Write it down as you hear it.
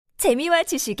재미와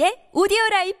지식의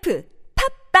오디오라이프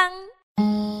팝빵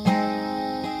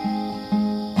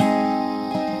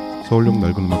서울역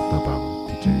낡은 음악다방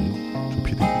DJ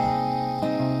조피디입니다.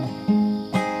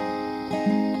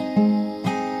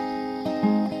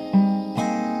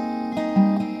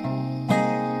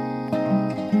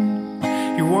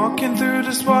 You're walking through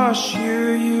this wash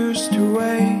you used to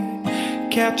wait,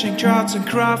 catching trouts and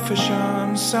crawfish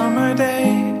on summer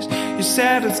days. You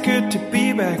said it's good to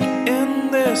be back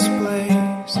in this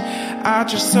place. I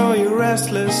just saw your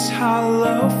restless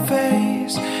hollow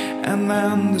face. And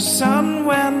then the sun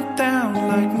went down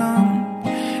like none,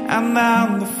 and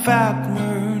then the fat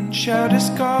moon showed its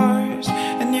scars,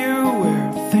 and you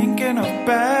were thinking of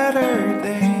better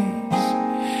days,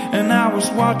 and I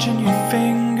was watching your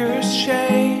fingers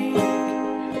shake.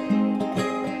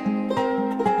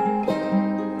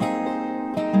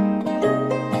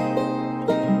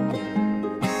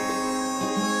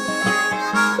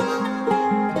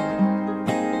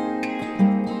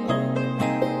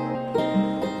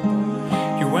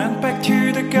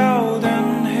 To the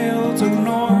golden hills of the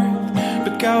north,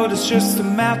 but gold is just a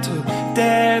metal,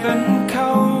 dead and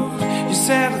cold. You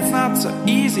said it's not so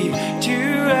easy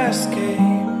to escape.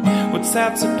 What's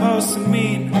that supposed to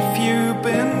mean if you've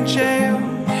been jailed?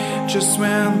 Just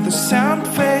when the sound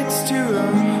fades to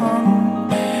a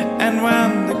hum, and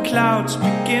when the clouds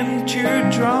begin to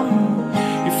drum,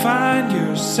 you find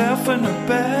yourself in a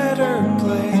better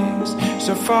place,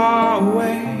 so far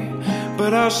away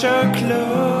but also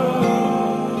close.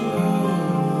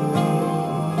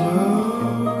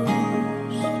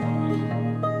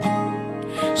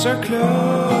 So close,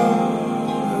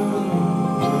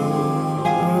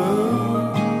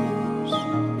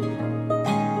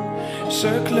 so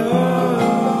close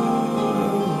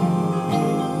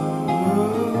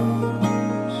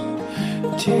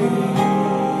to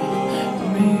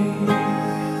me.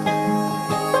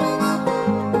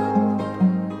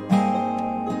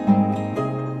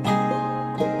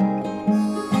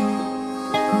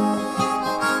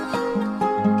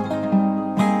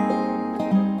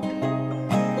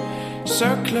 So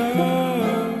close,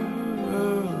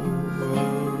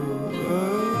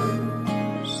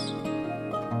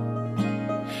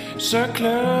 so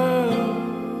close,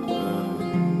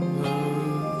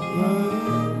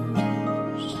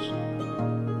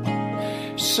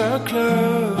 so close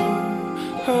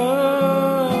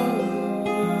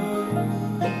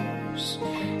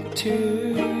to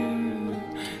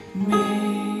me.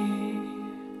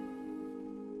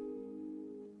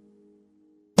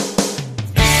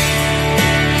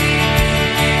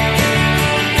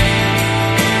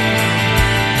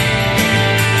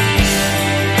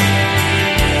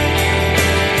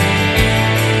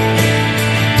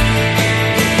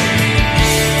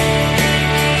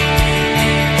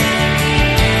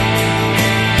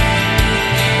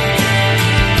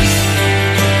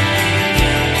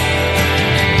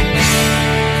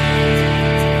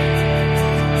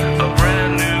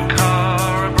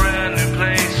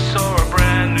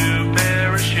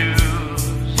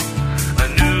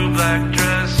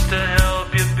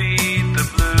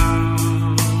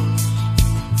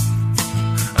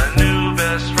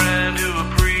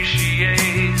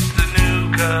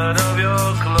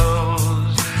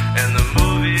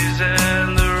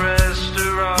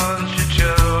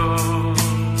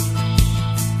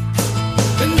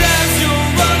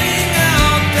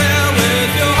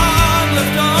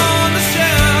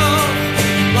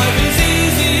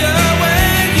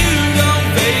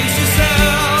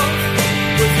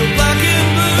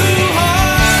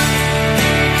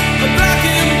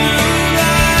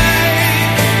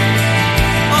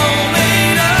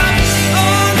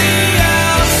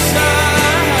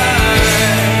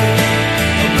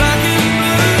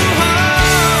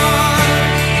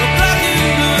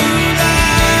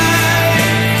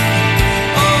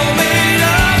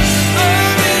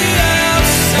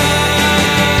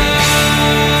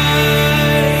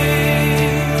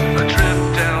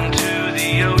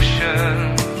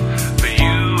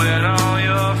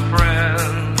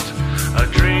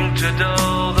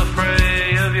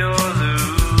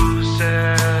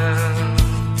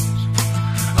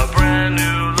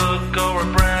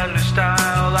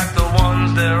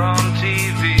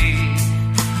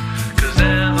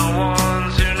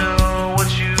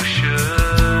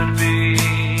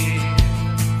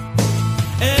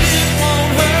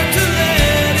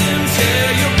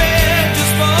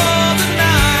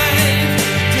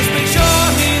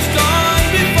 Sure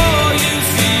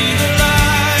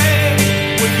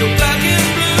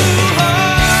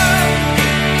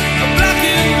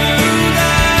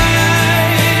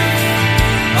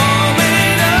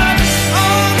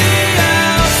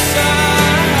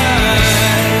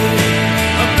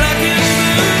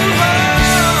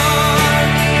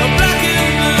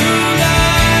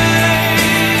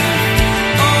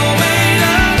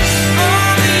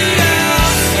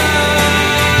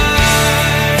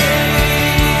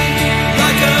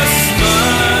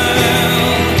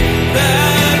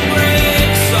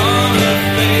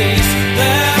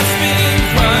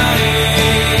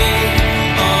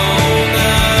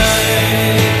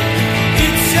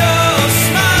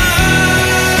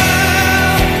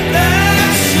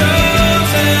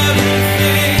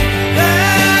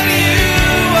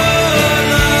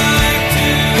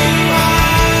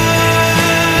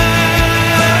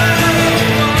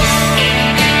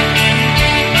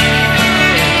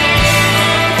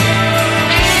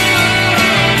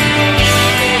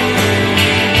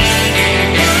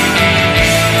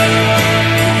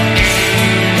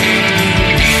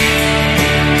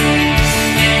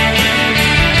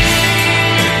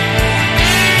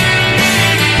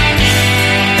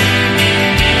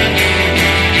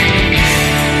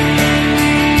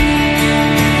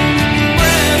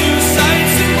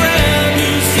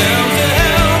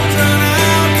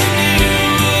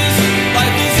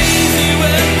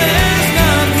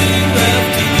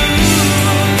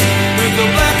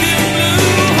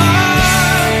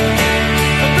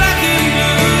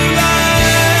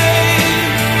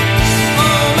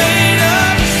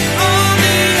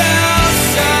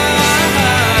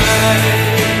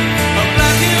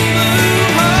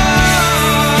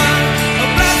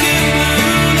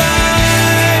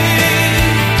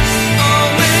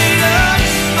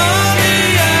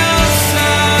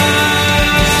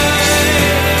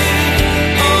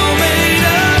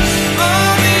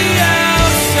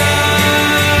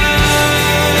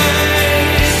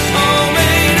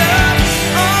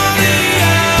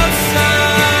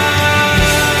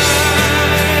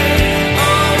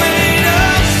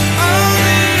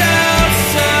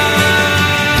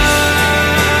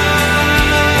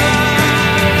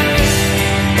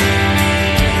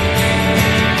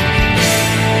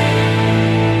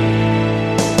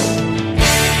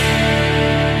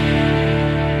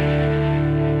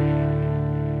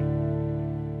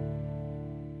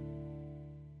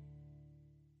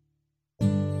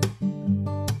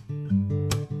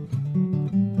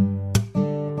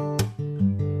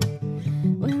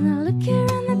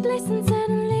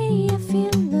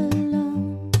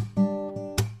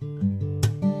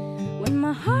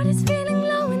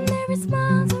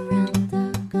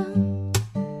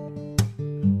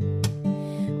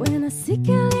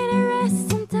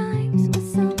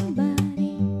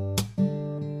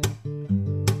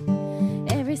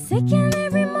second,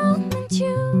 every moment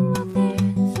you are there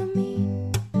for me.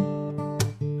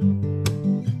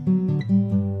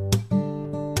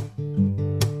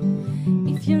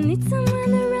 If you need someone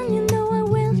to run, you know I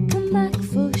will come back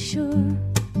for sure.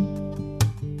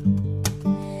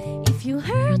 If you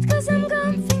hurt cause I'm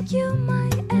gone, think you my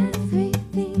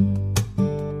everything.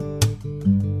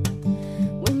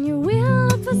 When you will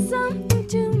look for something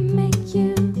to make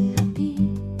you happy,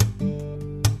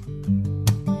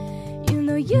 you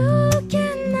know you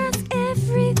can ask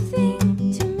everything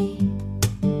to me.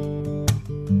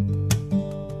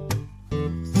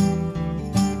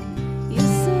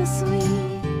 You're so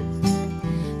sweet,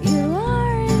 you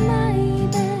are my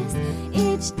best.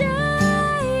 Each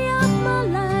day of my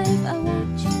life I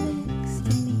want you next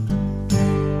to me.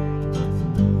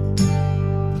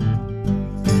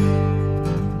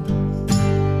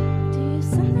 Do you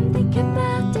sometimes think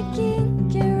about taking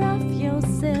care of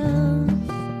yourself?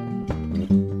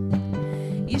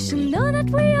 You should know that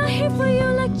we are here for you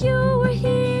like you were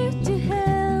here to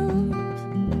help.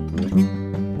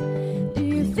 Do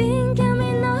you think I'm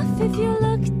enough if you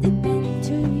look deep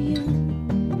into you?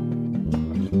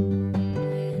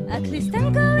 At least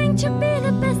I'm going to be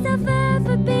the best I've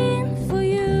ever been for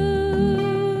you.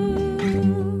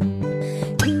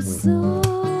 You're so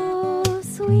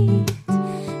sweet,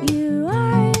 you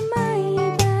are my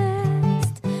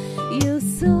best. You're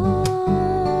so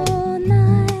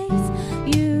nice,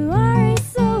 you are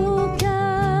so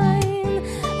kind.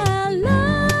 I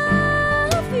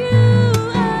love you,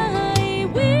 I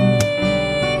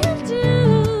will do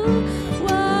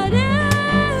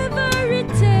whatever it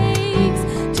takes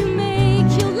to make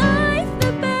your life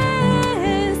the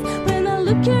best. When I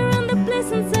look around the place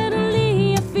and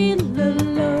suddenly I feel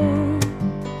alone.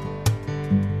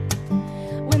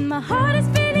 When my heart is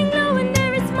feeling low and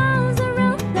there is miles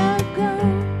around the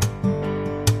globe.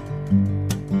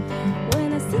 When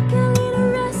I seek a little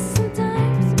rest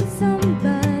sometimes with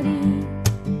somebody.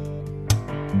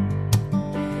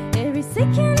 Every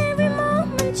second, every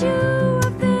moment you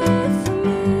are there for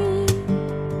me.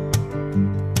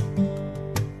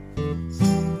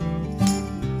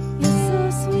 You're so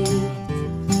sweet,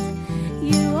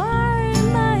 you are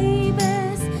my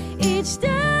best. Each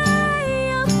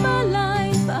day of my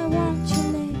life I want you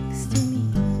next to me.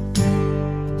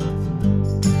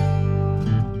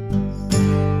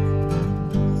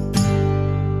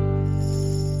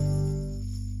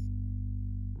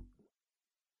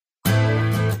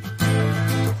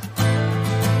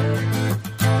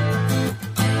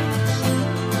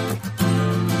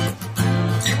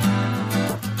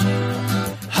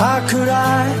 How could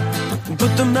I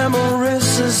put the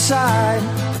memories aside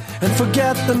and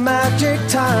forget the magic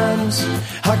times?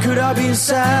 How could I be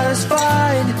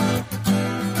satisfied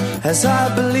as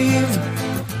I believe,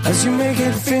 as you make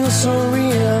it feel so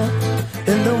real,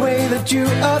 in the way that you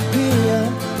appear,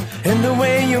 in the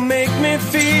way you make me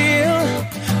feel?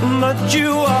 But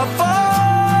you are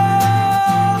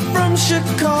far from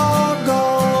Chicago,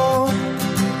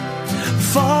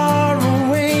 far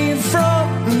away from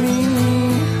me.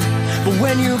 But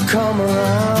when you come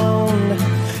around,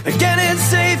 again it's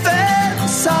safe and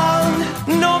sound.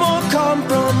 No more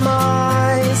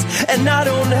compromise, and I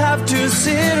don't have to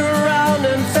sit around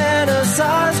and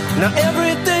fantasize. Now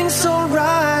everything's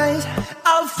alright.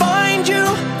 I'll find you,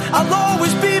 I'll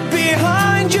always be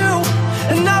behind you,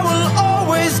 and I will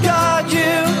always guide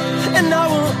you, and I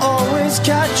will always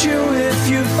catch you if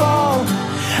you fall.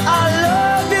 I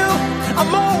love you,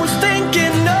 I'm always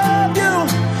thinking of you,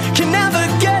 can never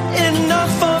get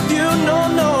enough of you, no,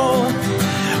 no.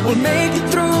 We'll make it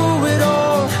through it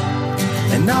all,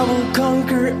 and I will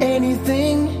conquer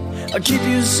anything. I'll keep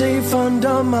you safe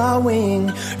under my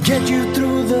wing, get you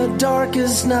through the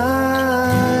darkest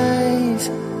night.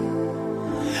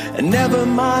 And never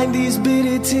mind these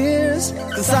bitter tears,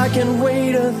 'cause I can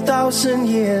wait 1,000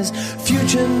 years.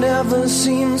 Future never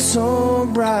seems so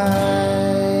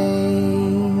bright.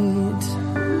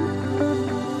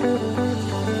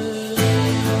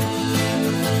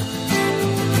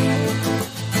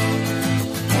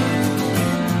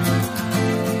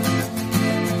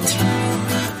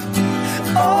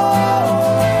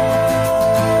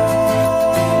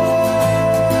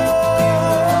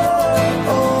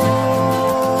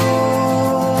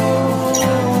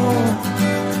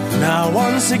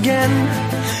 Once again,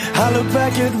 I look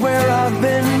back at where I've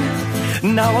been.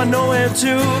 Now I know where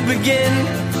to begin.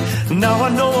 Now I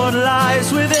know what lies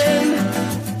within.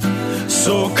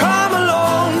 So come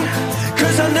along,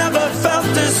 'cause I never felt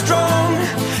this strong.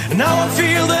 Now I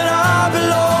feel that I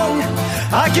belong.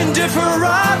 I can differ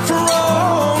right from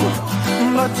wrong,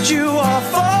 but you are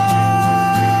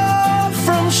far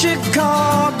from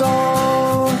Chicago,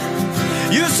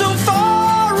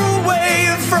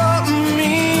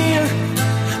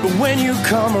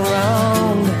 come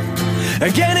around.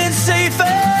 Again it's safe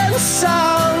and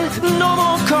sound, no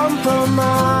more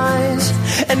compromise.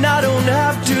 And I don't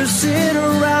have to sit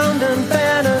around and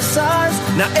fantasize.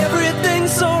 Now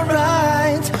everything's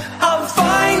alright. I'll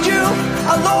find you,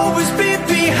 I'll always be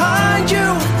behind you,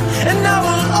 and I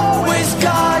will always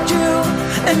guide you,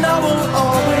 and I will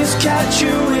always catch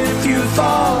you if you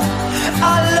fall.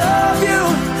 I love you,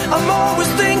 I'm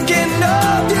always thinking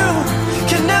of you,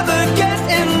 can never get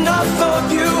enough of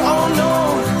you. Oh no,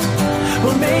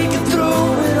 we'll make it through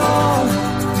it all,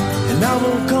 and I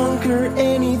will conquer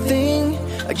anything.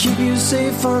 I keep you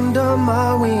safe under my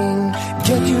wing,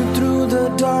 get you through the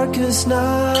darkest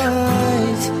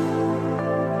night.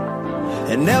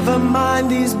 And never mind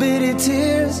these bitter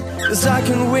tears, 'cause I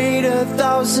can wait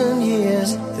 1,000 years.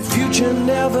 The future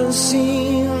never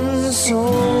seems so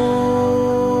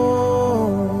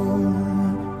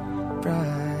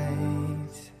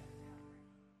bright.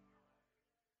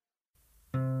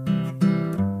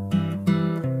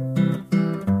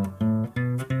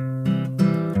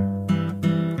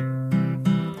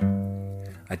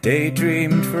 I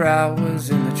daydreamed for hours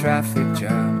in the traffic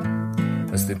jam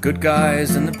as the good guys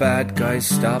and the bad guys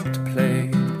stopped to play.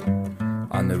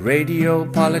 On the radio,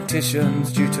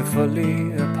 politicians dutifully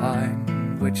opine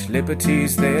which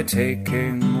liberties they are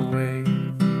taking away.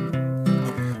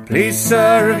 Please,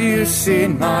 sir, have you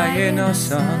seen my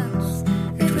innocence?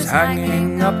 It was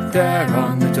hanging up there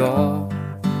on the door,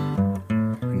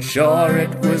 and sure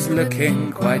it was looking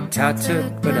quite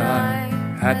tattered, but I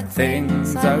had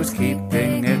things I was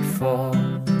keeping it for.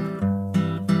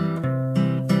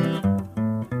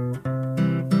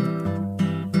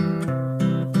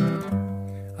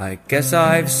 I guess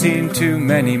I've seen too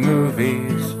many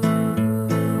movies.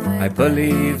 I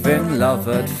believe in love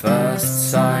at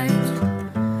first sight.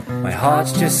 My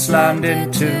heart's just slammed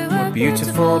into a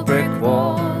beautiful brick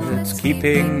wall that's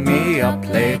keeping me up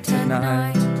late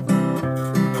tonight.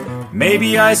 Maybe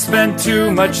I spent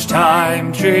too much time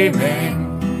dreaming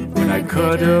when I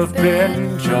could have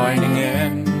been joining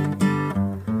in,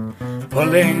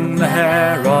 pulling the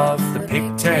hair off the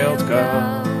pigtailed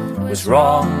girl was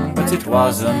wrong, but it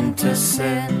wasn't a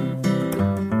sin.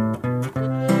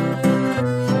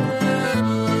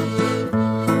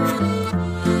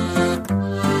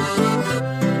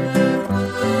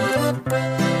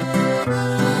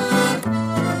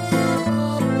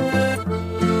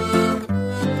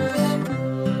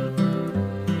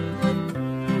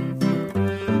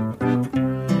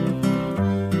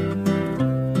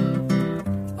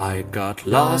 I got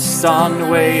lost on the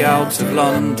way out of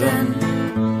London,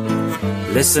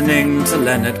 listening to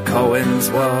Leonard Cohen's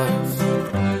words,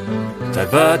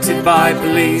 diverted by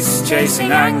police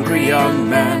chasing angry young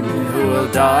men who will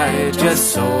die just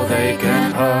so they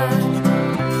get hurt.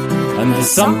 And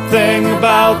there's something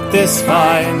about this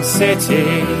fine city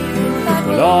that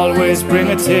will always bring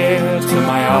a tear to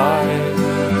my eye.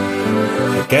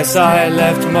 I guess I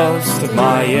left most of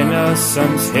my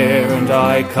innocence here, and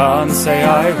I can't say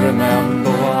I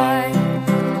remember why.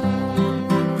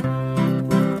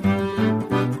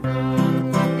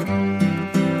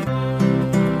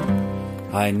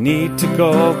 I need to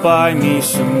go buy me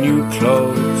some new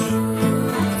clothes,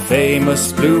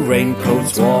 famous blue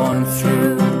raincoats worn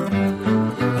through.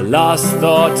 A last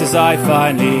thought as I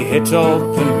finally hit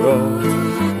open road,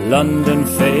 London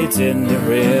fades in the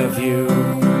rear view.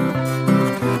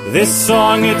 This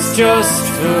song, it's just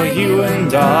for you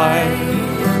and I,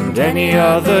 and any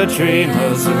other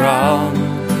dreamers around.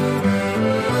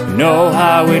 Know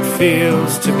how it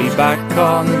feels to be back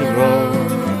on the road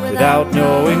without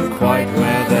knowing quite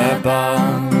where they're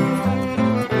bound.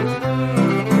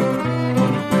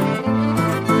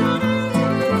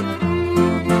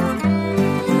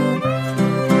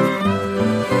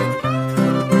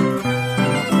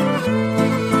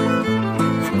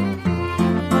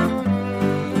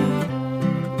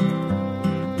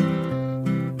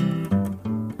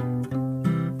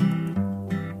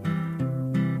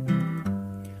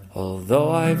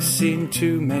 Although I've seen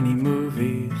too many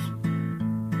movies,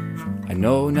 I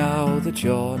know now that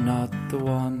you're not the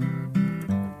one.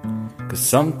 'Cause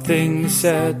something you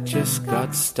said just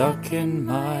got stuck in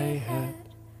my head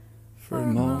for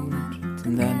a moment,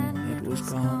 and then it was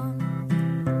gone.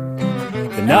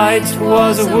 The night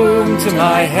was a womb to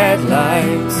my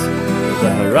headlights,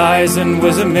 the horizon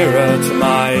was a mirror to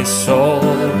my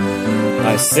soul.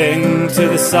 I sing to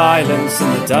the silence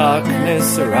and the darkness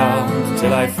around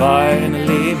till I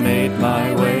finally made my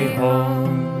way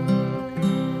home.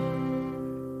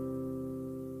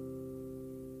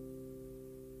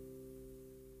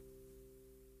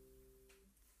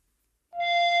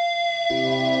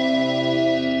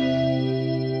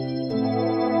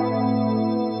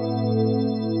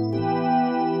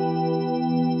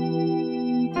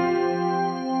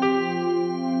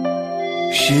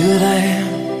 Should I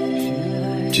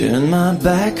turn my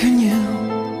back on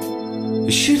you?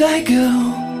 Should I go?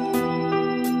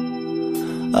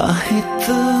 I hate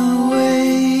the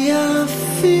way I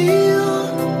feel.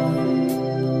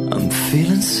 I'm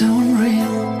feeling so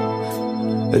unreal.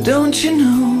 Don't you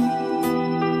know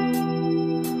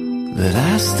that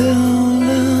I still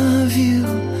love you?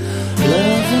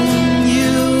 Loving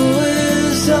you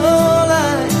is all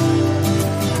I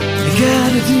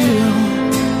gotta do.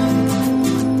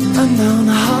 I'm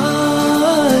downhearted.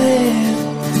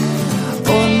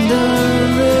 Wonder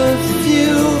if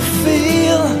you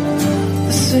feel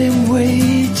the same way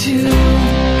too.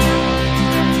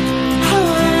 How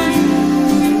are you?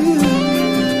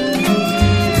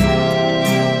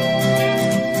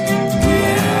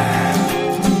 Yeah.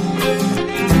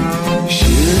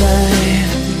 Should I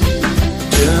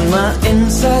turn my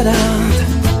inside out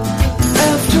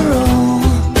after all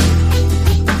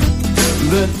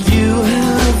that you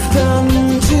have done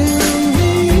to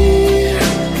me?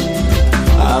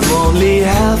 I'm only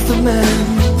half the man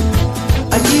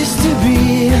I used to be,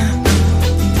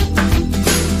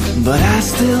 but I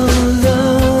still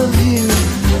love you.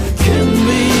 Can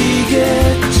we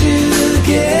get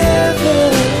together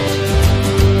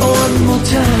one more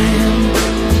time?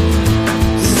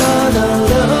 Start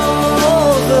all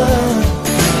over.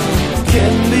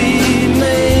 Can we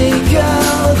make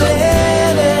our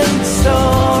dead end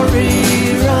story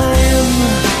rhyme?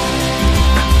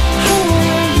 How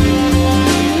are you?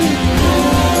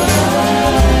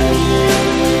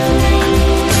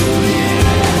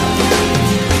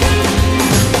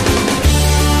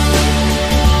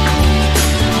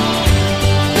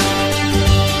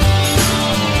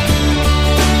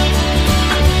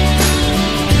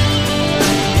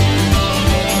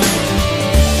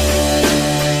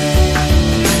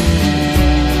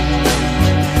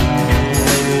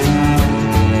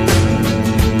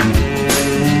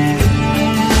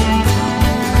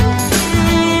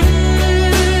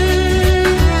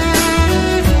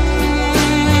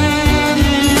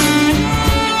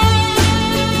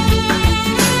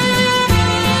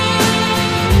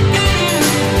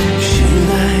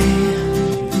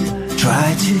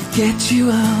 Get you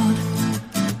out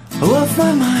of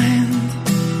my mind.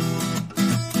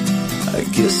 I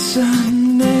guess I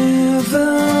never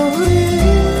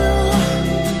will.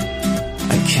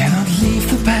 I cannot leave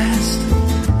the past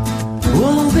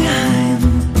all behind,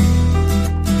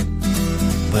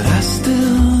 but I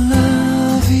still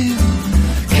love you.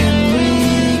 Can we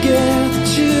get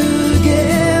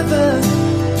together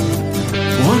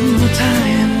one more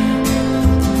time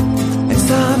and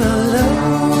start all over?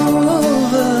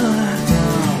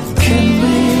 Can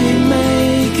we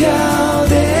make our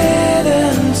dead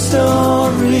end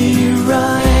story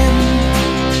rhyme?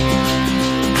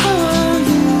 How are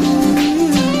you?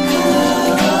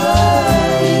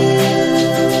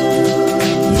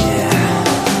 Yeah.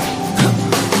 How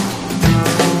are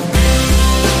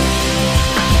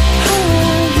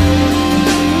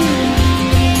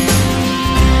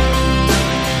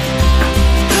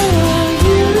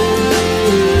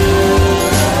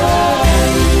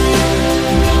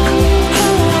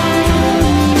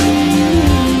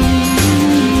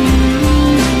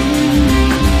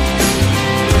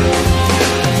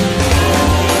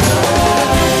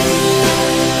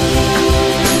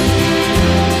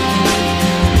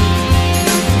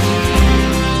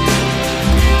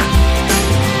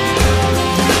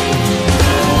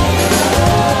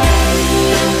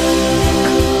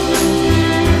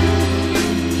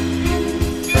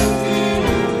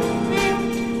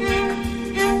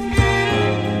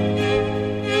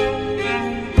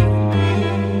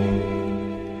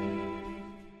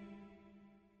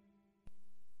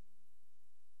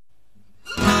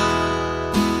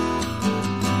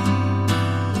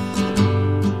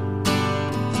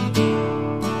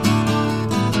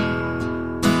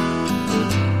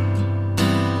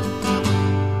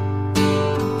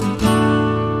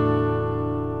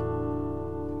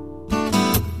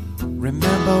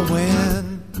Remember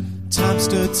when time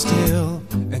stood still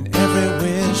and every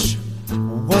wish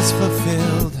was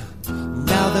fulfilled?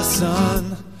 Now the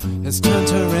sun has turned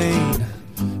to rain,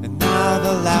 and now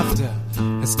the laughter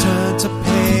has turned to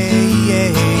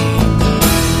pain.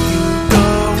 You go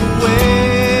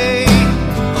away,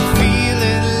 I'm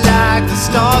feeling like the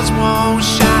stars won't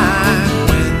shine.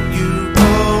 When you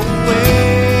go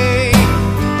away,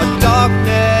 a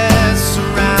darkness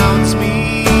surrounds me.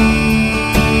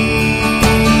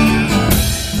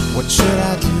 What should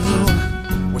I do?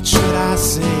 What should I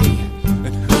say?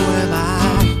 And who am I?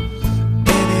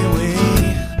 Anyway,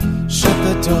 shut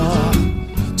the door,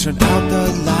 turn out the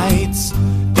lights.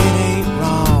 It ain't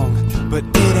wrong, but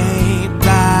it ain't right.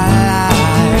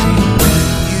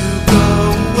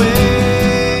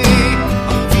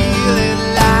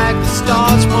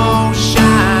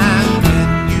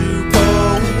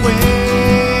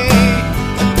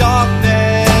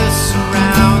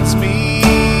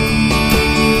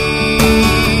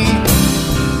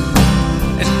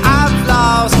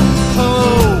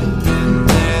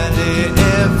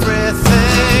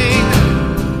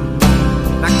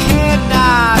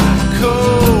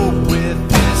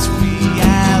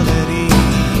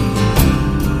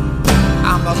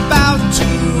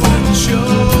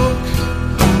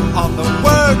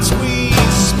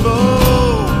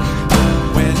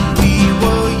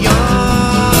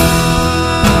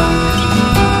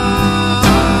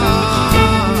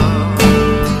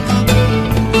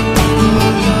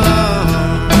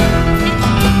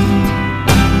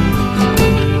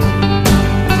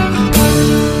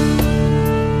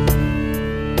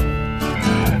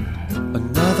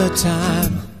 Another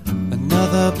time,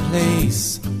 another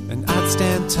place, and I'd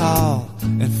stand tall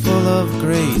and full of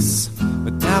grace.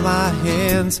 But now my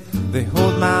hands, they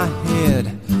hold my head,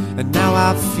 and now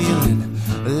I'm feeling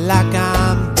like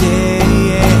I'm dead.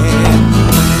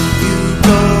 When you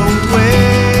go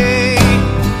away,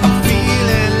 I'm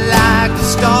feeling like the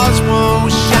stars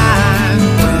won't shine.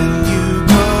 When you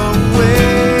go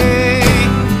away,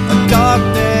 a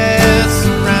darkness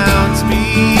surrounds me.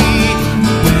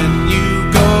 When you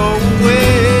go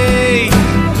away,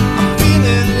 I'm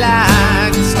feeling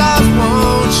like the stars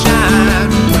won't shine.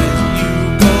 When you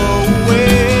go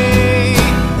away,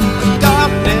 a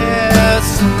darkness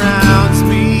surrounds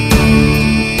me.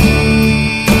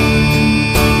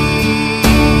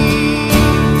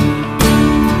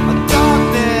 A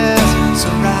darkness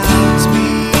surrounds me.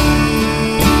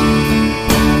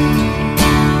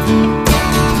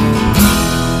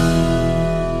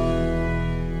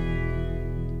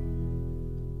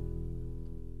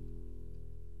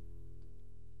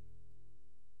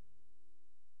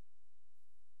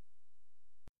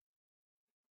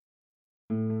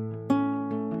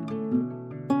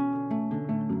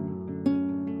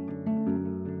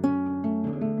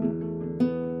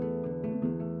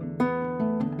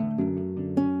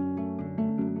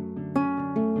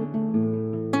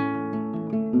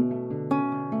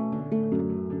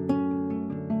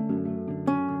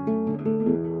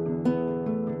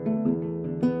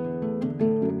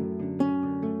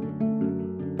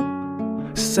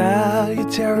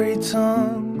 Salutary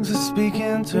tongues that speak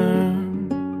in turn,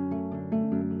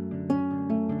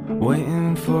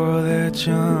 waiting for their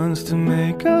chance to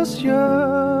make us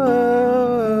yearn.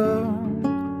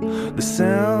 The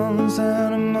sounds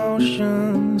and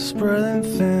emotions spreading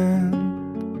thin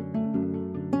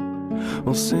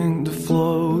will sink the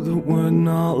flow that would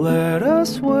not let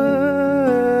us win.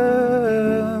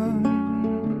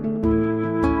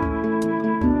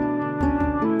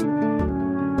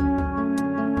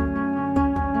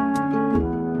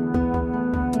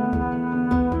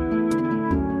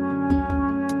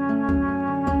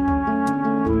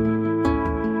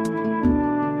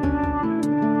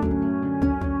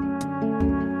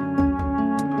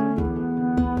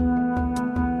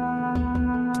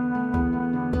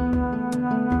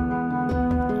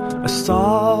 A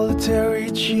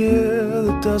solitary cheer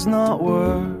that does not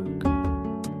work.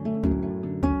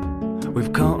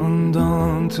 We've cottoned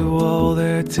on to all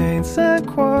their taints and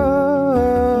quirks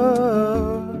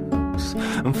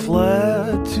and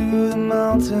fled to the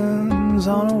mountains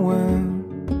on a whim,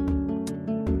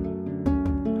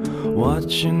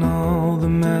 watching all the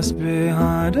mess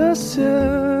behind us sing.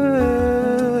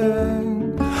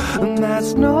 And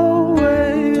that's no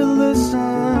way to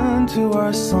listen to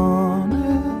our sonnet,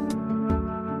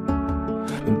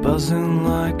 buzzing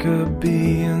like a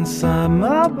bee inside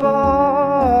my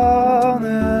bonnet.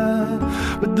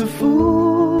 But the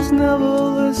fools never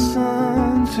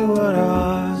listen to what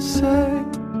I say.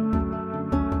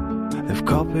 They've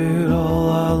copied all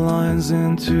our lines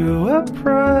into a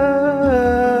prayer.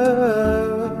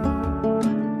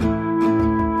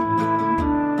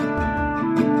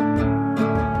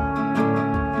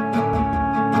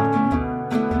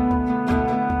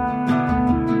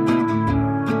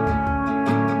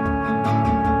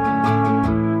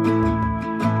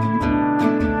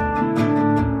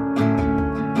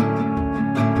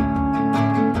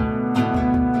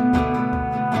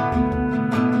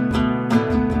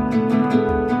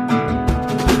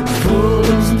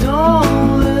 Fools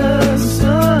don't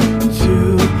listen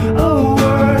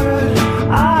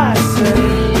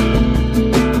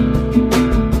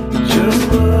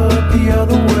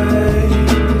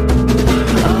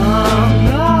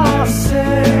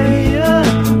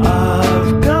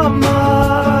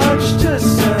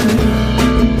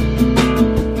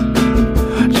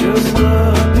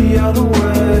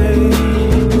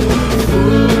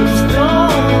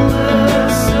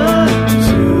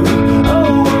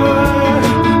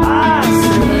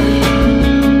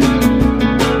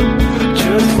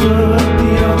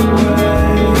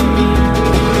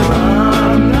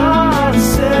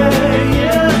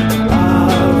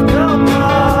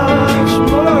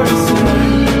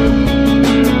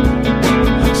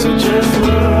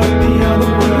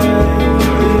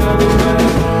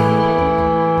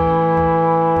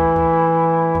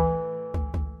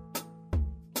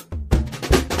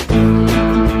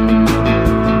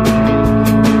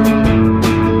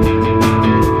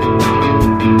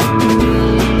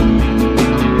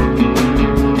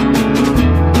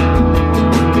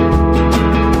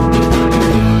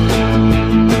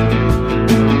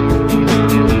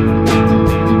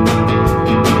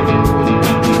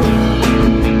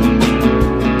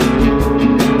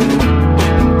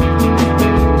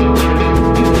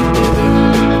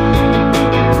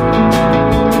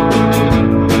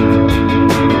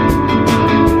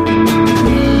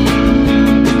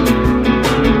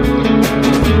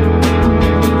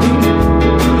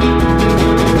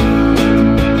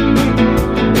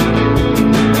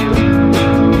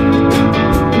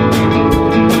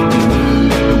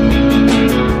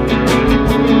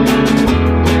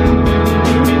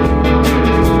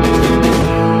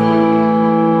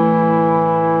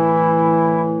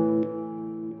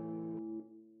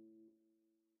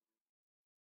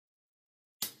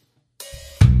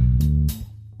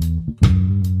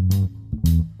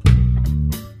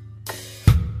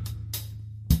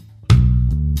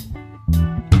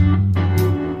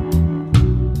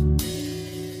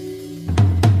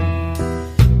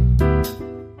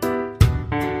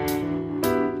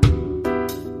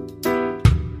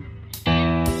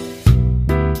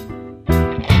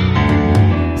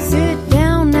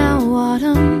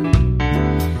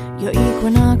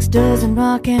an ox doesn't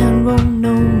rock and roll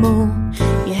no more.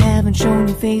 You haven't shown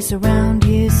your face around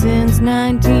here since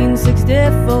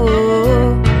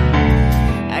 1964.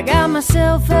 I got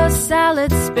myself a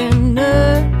salad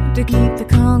spinner to keep the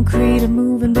concrete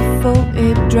moving before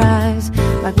it dries.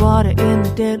 Like water in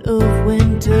the dead of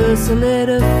winter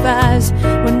solidifies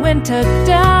when winter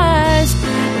dies.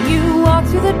 When you walk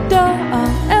through the door,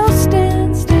 all else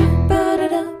stands still.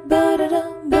 Ba-da-da, ba-da-da,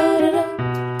 ba-da-da.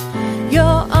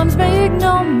 Your arms may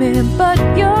ignore me, but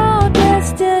your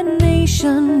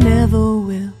destination never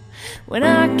will. When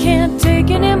I can't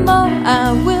take anymore,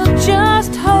 I will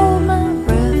just hold my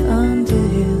breath until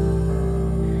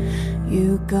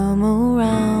you come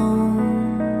around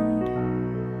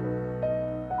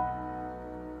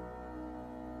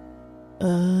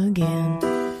again.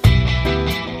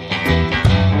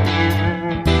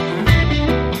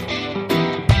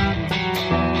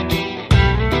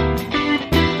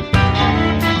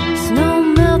 Snow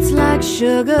melts like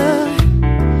sugar.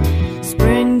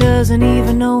 Spring doesn't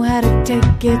even know how to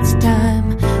take its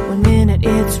time. One minute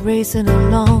it's racing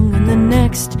along and the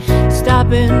next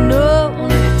stopping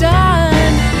on a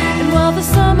dime. And while the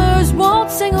summers won't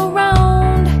sing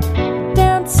around,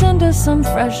 dance under some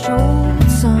fresh old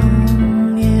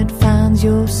song. It finds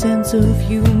your sense of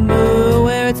humor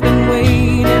where it's been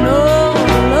waiting all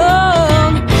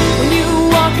along. When you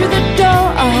walk through the door,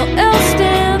 all else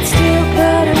stands still.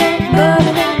 Ba-da-da,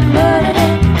 ba-da-da, ba-da-da.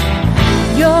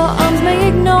 Your arms may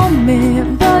ignore me,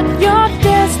 but your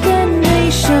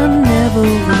destination never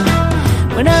will.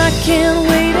 When I can't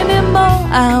wait anymore,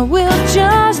 I will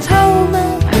just hold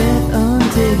my breath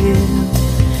until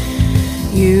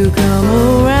you come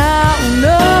around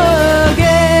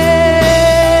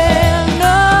again.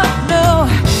 No, no,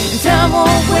 time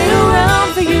won't wait around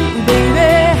for you,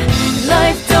 baby.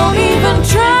 Life don't even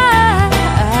try.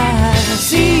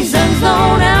 Seasons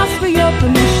don't ask for your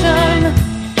permission,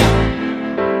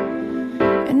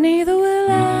 and neither will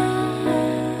I.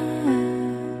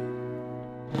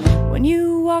 When you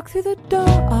walk through the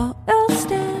door, all else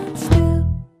stands still.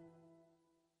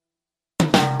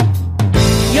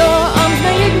 Your arms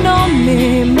may ignore me,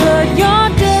 but your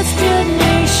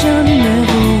destination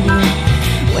never will.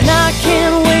 When I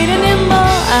can't wait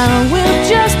anymore, I will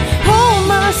just hold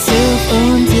myself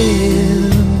until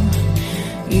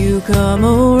you come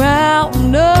around.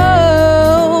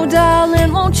 No,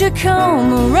 darling, won't you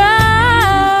come around?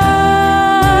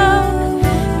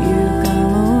 You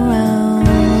come around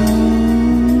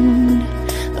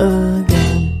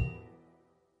again.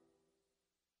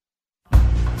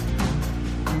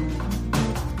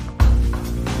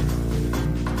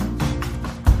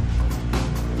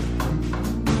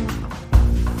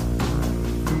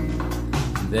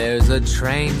 There's a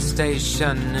train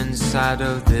station inside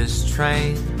of this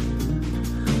train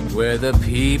where the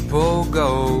people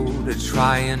go to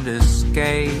try and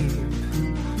escape.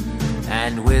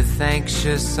 And with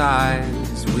anxious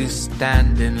eyes we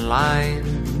stand in line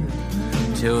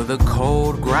till the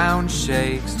cold ground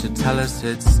shakes to tell us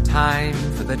it's time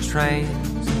for the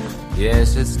trains.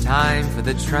 Yes, it's time for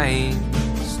the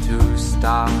trains to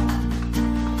stop.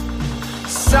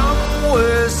 Some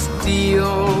were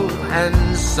steel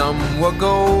and some were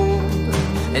gold,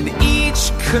 and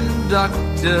each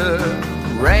conductor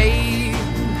raved.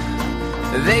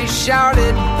 They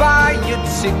shouted, buy your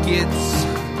tickets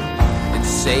and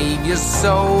save your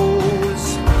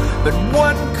souls. But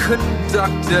one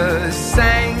conductor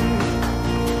sang.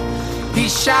 He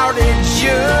shouted,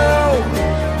 you,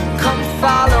 come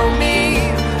follow me.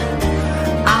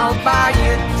 I'll buy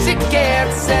your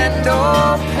tickets and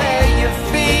I'll pay your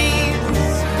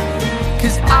fees.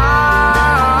 'Cause I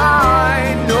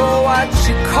know what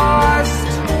you cost.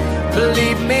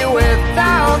 Believe me,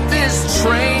 without this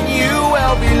train you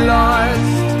will be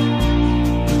lost.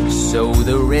 So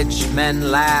the rich men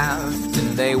laughed and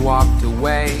they walked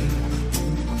away,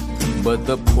 but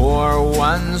the poor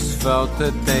ones felt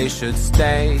that they should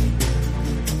stay.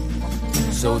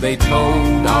 So they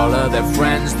told all of their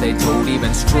friends, they told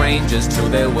even strangers, till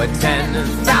there were 10. And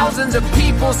thousands of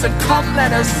people said, come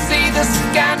let us see the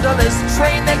scandalous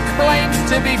train that claims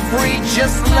to be free.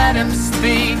 Just let him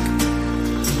speak.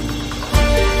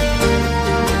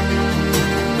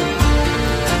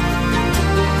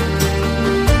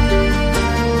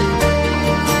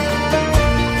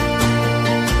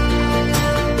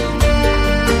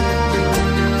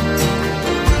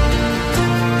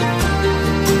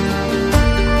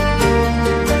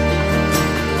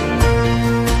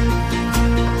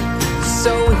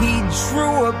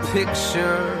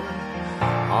 Picture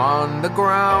on the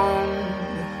ground.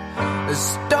 The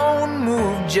stone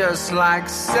moved just like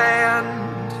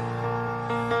sand.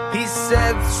 He He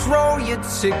said, throw your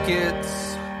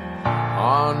tickets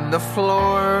on the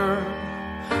floor.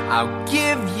 I'll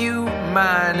give you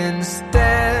mine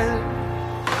instead.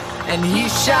 And he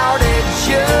shouted,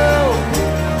 you,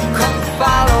 come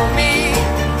follow me.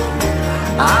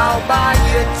 I'll buy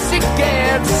your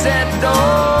tickets and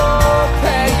don't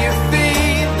pay your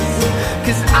fees.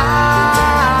 'Cause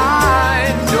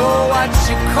I know what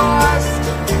you cost.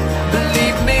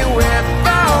 Believe me,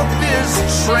 without this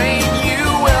train you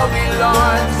will be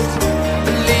lost.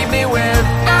 Believe me,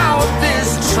 without this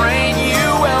train you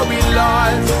will be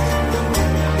lost.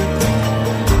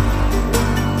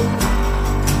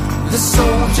 The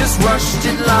soldiers rushed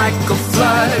in like a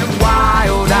flood,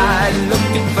 wild-eyed,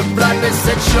 looking for blood. They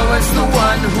said, show us the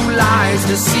one who lies,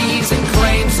 deceives and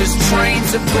claims his trains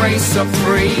of grace are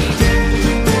free.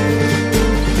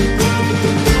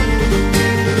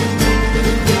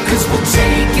 'Cause we'll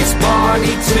take his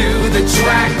body to the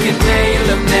track and nail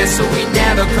him there so he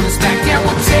never comes back. Yeah,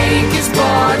 we'll take his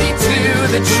body to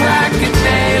the track and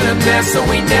nail him there so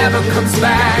he never comes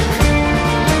back.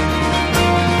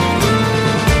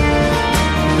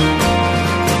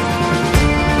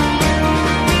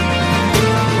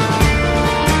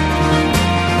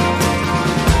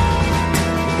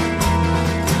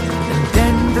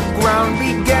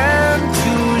 Began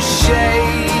to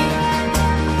shake.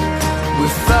 We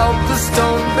felt the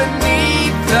stone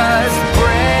beneath us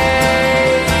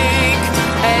break.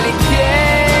 And he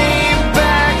came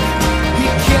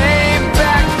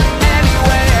back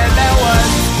anyway. And there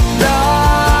was love,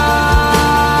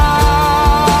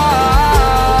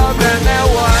 and there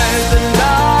was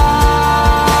love.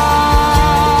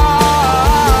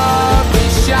 He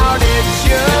shouted,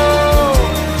 you,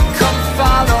 come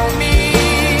follow me.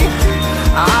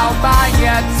 I'll buy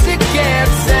your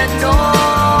tickets and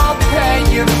don't pay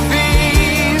your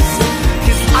fees.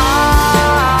 'Cause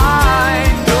I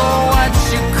know what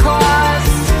you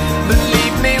cost.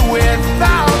 Believe me,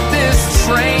 without this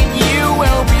train you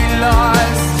will be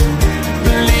lost.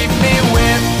 Believe me,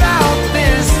 without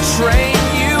this train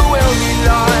you will be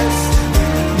lost.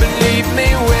 Believe me,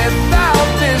 without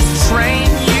this train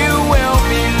you will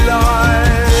be lost.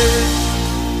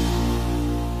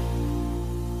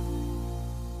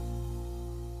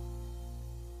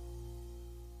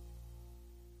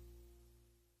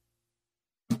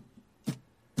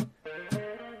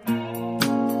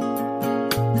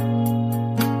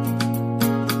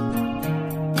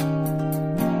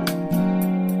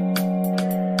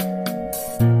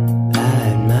 I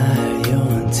admire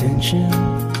your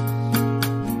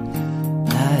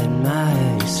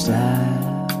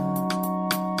style.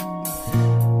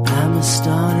 I'm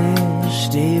astonished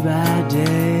day by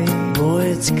day. Boy,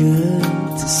 it's good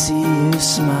to see you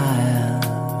smile.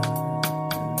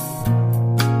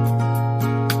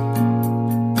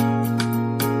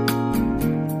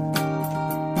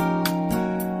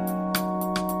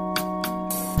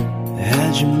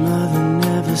 Had your mother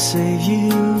never save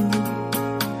you?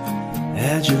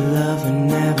 Had your lover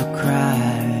never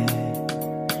cried?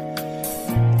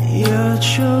 Your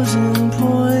chosen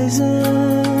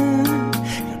poison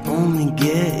can only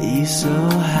get you so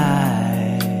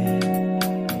high.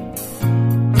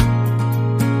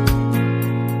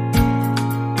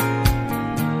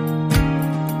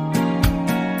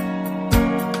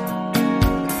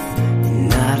 You're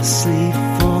not asleep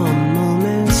for a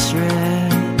moment's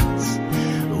rest,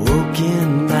 woken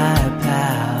by a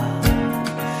pal.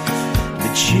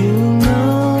 But you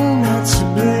know not to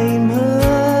blame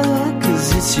her, 'cause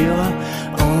it's your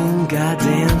own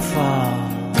goddamn fault.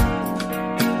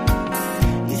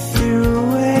 You threw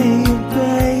away your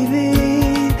baby.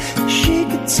 She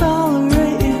could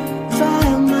tolerate your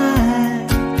vile mind.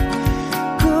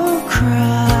 Go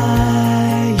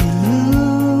cry, you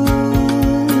lose.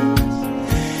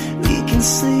 We can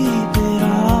sleep it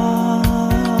off.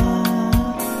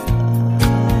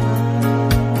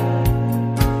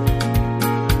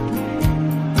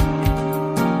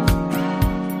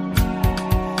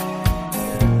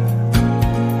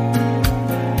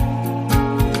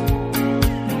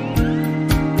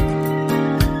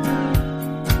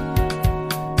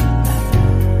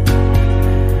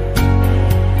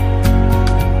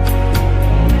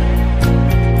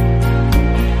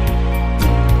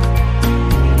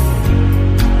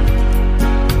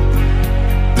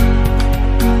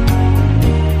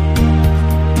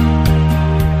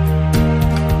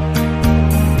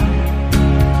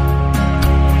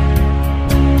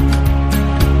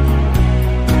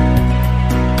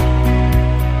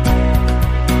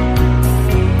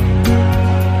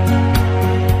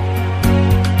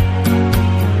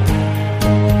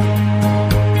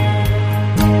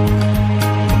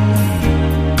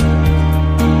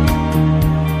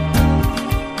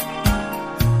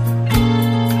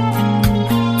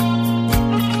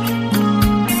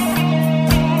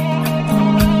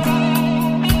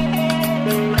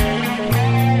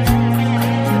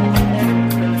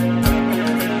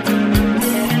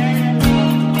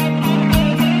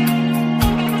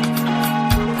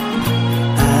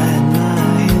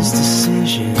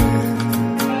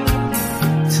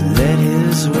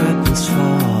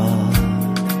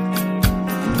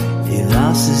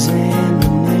 lost his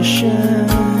ammunition,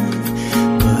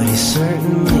 but he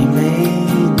certainly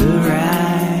made the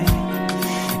right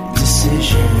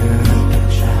decision.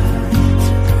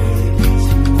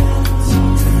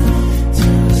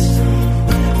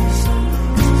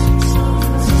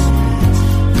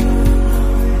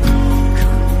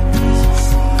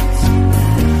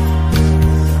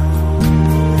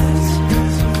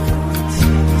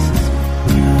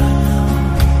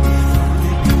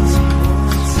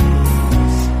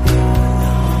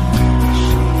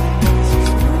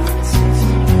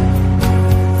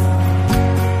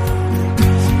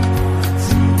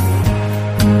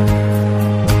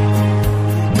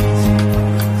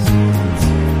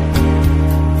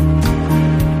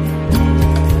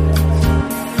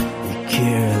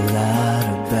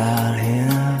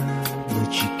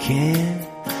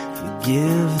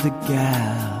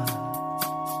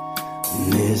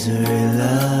 Misery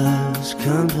loves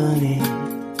company,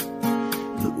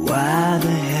 but why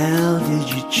the hell did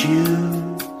you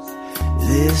choose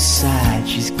this side?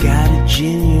 She's got a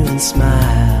genuine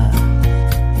smile.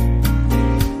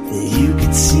 You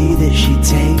can see that she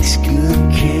takes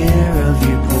good care of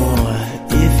your boy.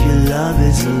 If your love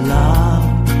is a law,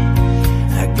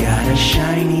 I got a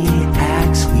shiny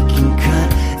axe, we can cut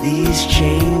these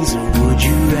chains. Or would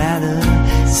you rather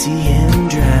see him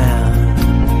drown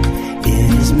in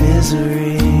his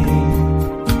misery?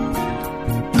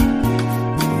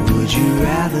 Would you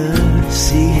rather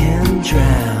see him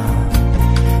drown?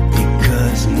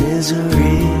 Because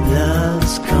misery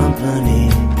loves company.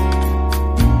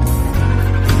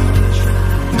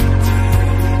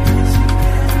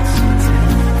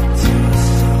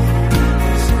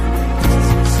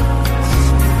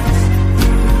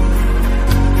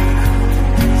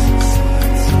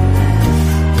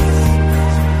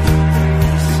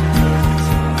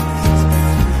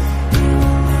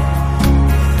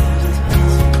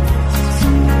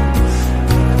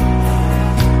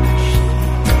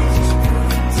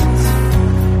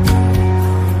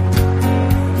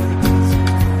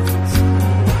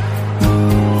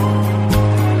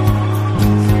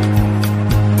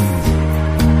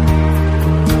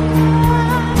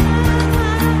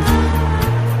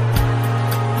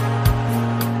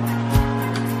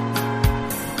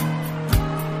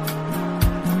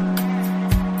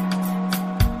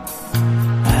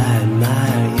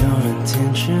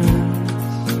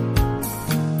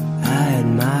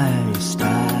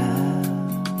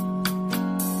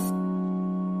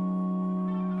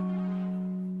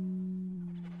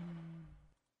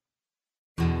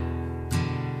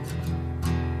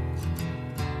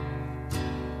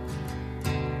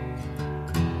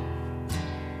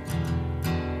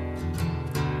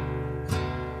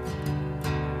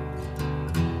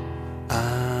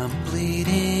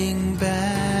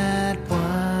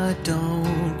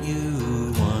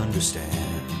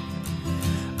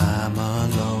 I'm a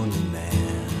lonely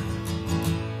man.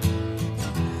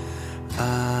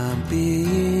 I'm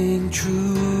being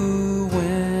true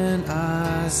when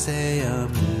I say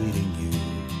I'm needing you.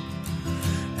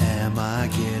 Am I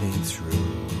getting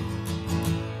through?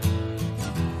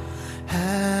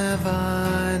 Have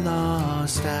I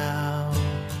lost out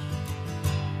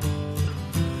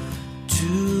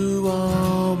to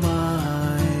all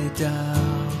my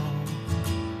doubt?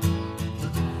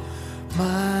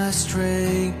 My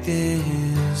strength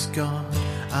is gone.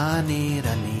 I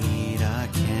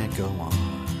can't go on.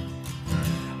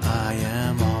 I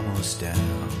am almost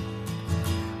down.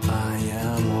 I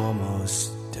am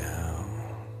almost down.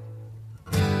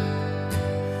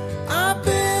 I've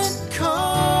been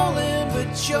calling,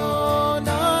 but you're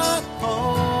not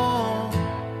home.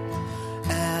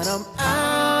 And I'm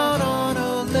out on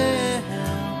a limb.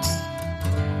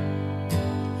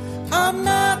 I'm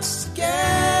not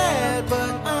scared, but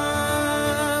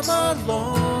I'm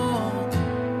alone,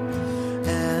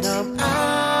 and I'm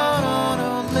out on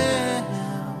a limb.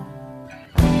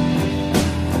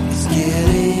 It's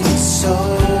getting so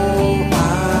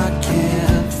I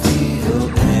can't feel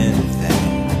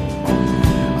anything.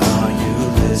 Are you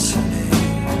listening?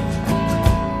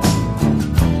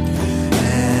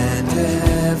 And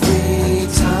every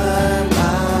time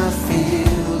I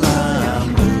feel I'm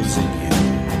losing you,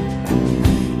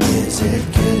 is it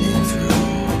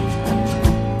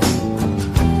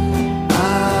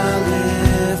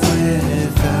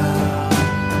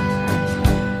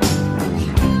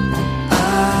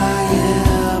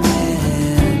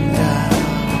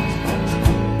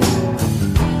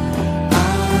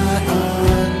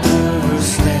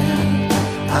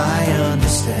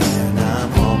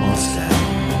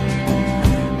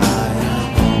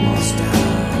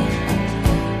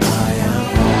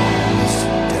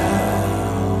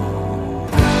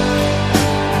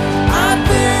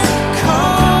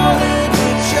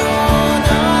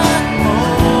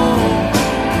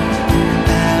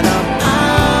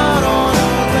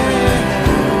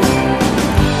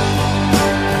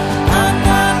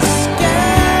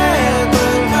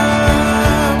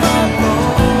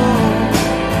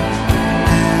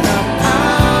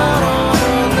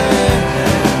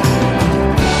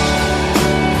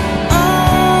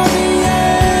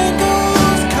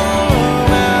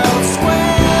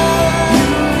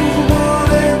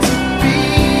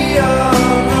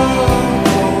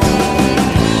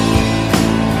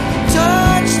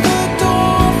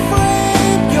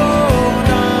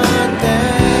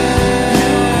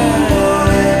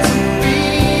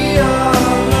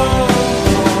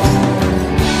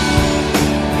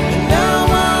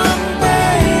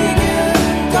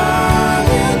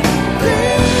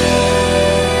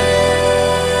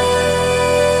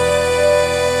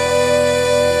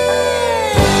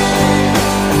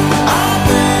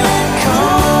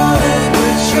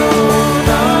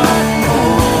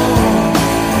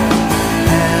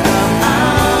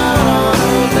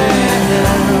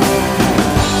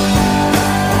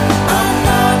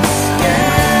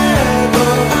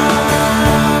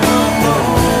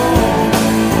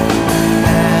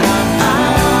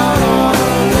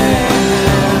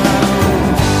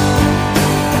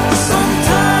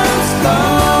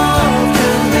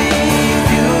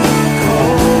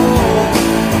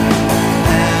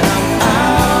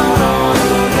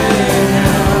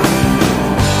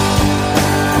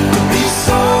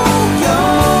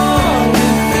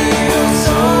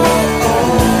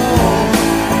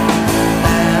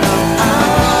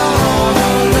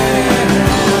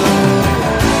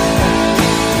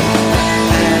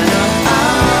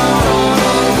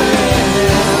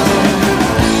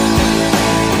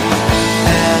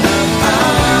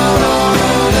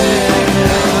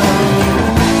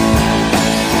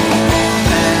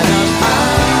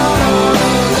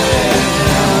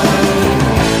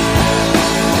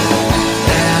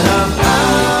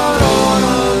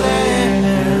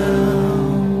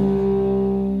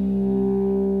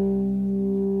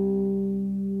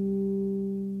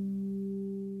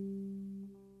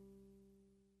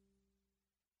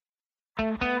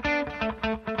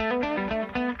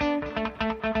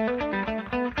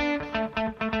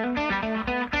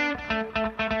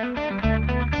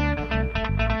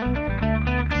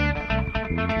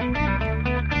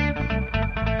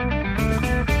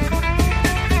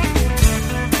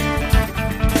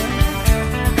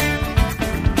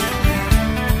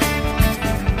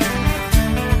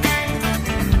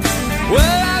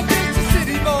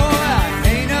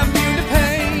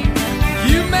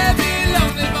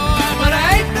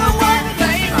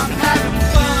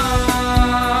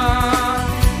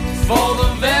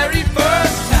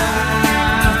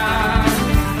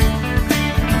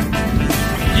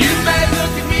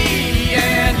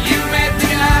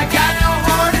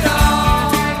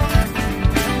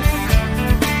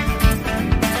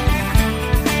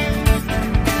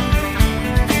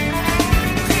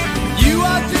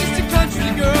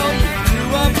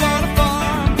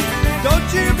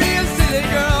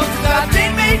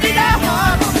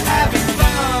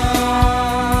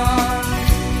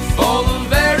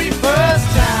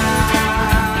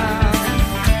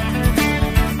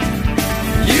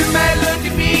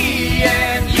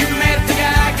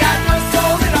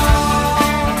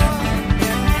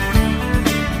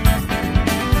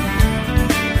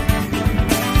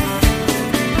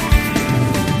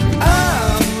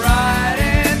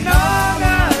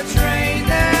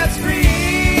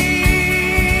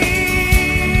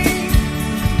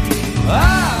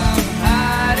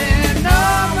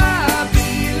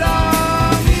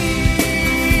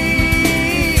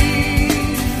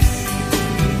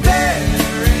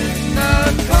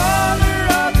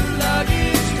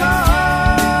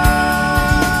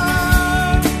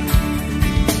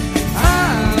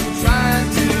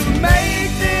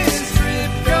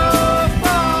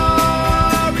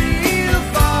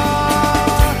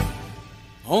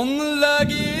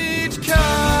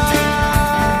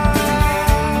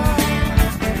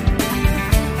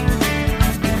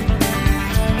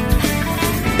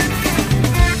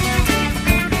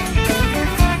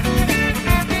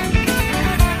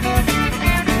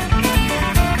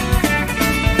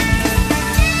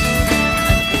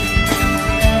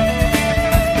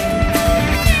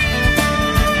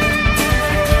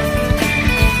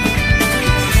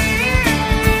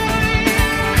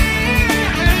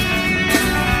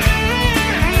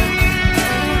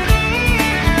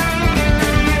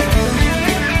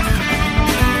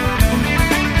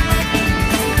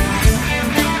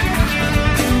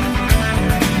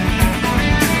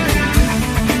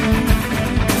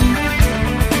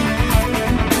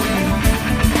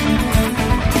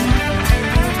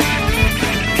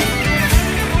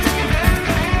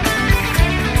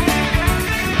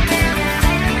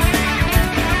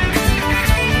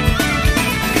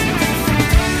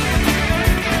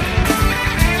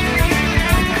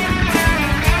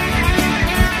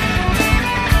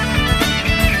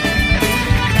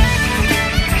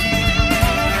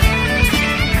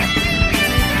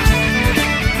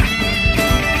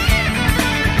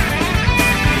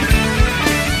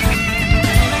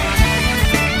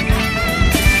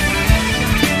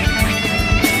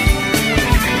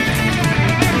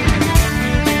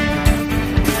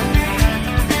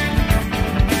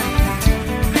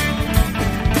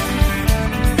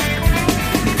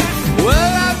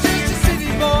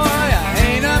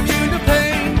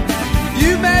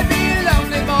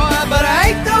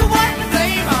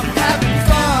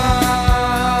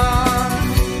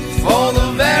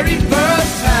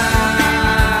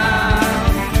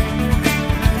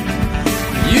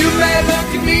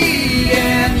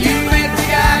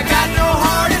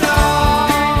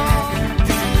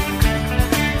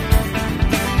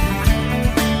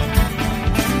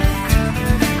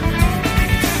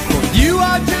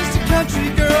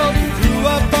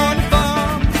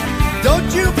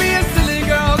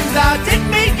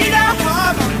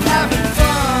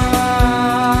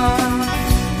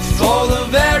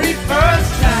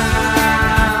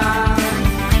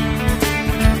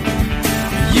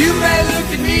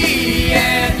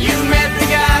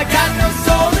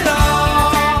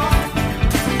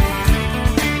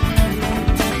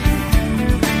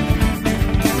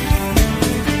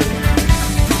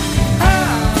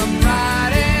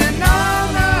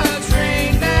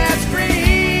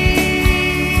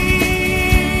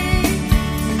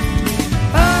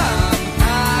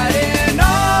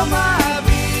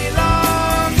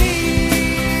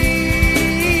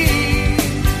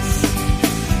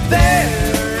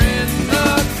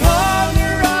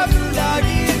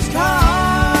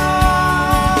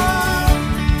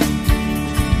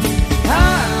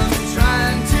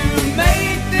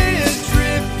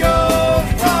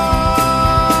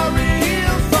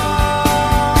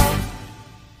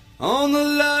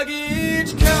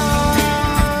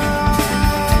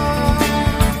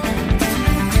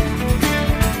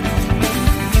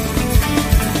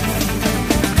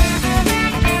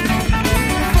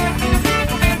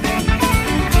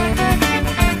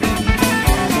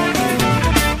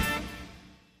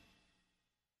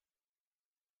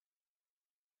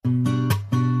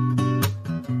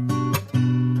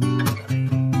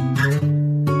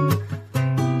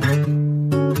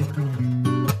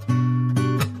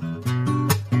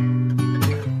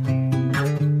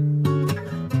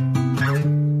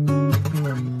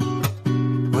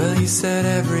said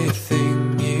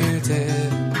everything you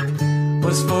did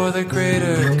was for the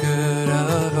greater good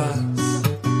of us.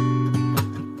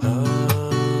 Oh,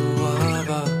 of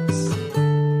us.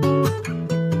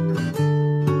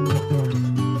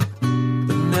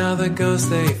 But now the ghosts,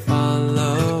 they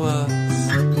follow us,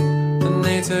 and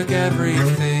they took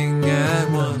everything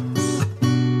at once.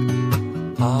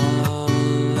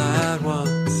 All at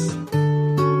once.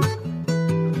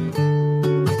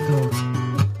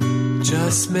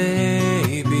 Just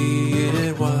maybe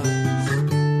it was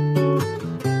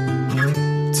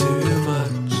too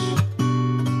much,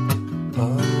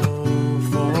 oh,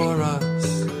 for us.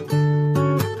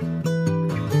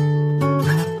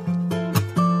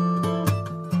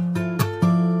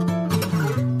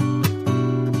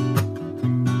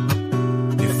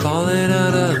 You're falling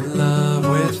out of love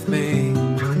with me.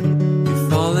 You're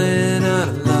falling out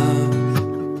of love.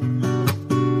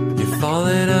 You're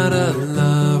falling out of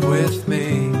love with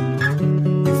me.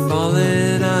 You're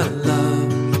falling out of love.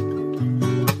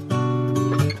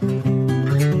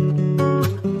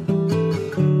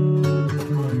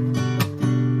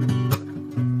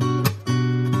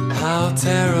 How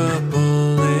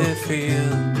terrible it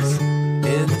feels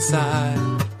inside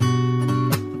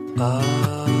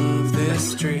of this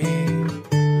dream.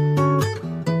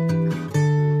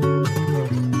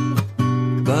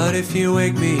 But if you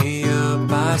wake me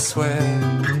up, I swear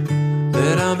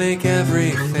that I'll make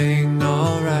everything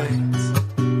alright.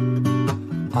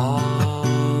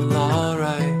 All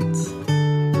alright.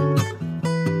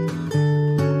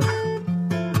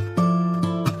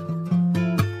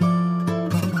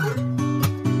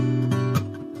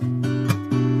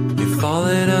 You're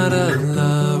falling out of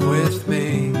love with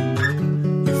me.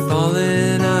 You're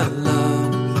falling out of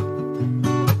love.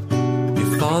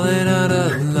 You're falling out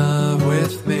of love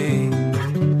with me.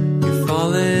 You're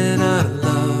falling out of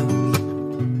love.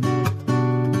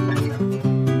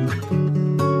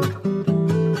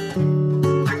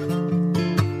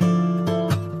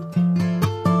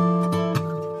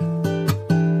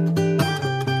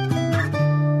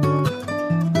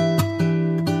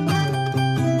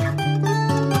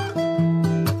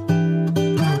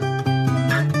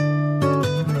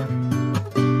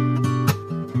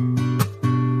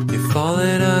 You're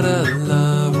falling out of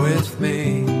love with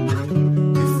me.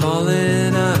 You're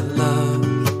falling out of love.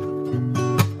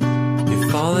 You're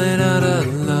falling out of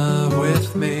love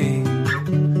with me.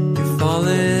 You're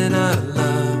falling out of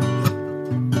love.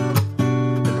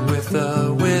 And with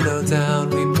the window down,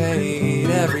 we paid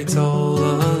every toll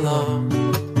along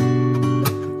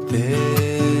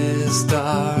this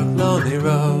dark, lonely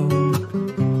road.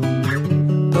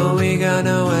 But we got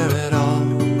no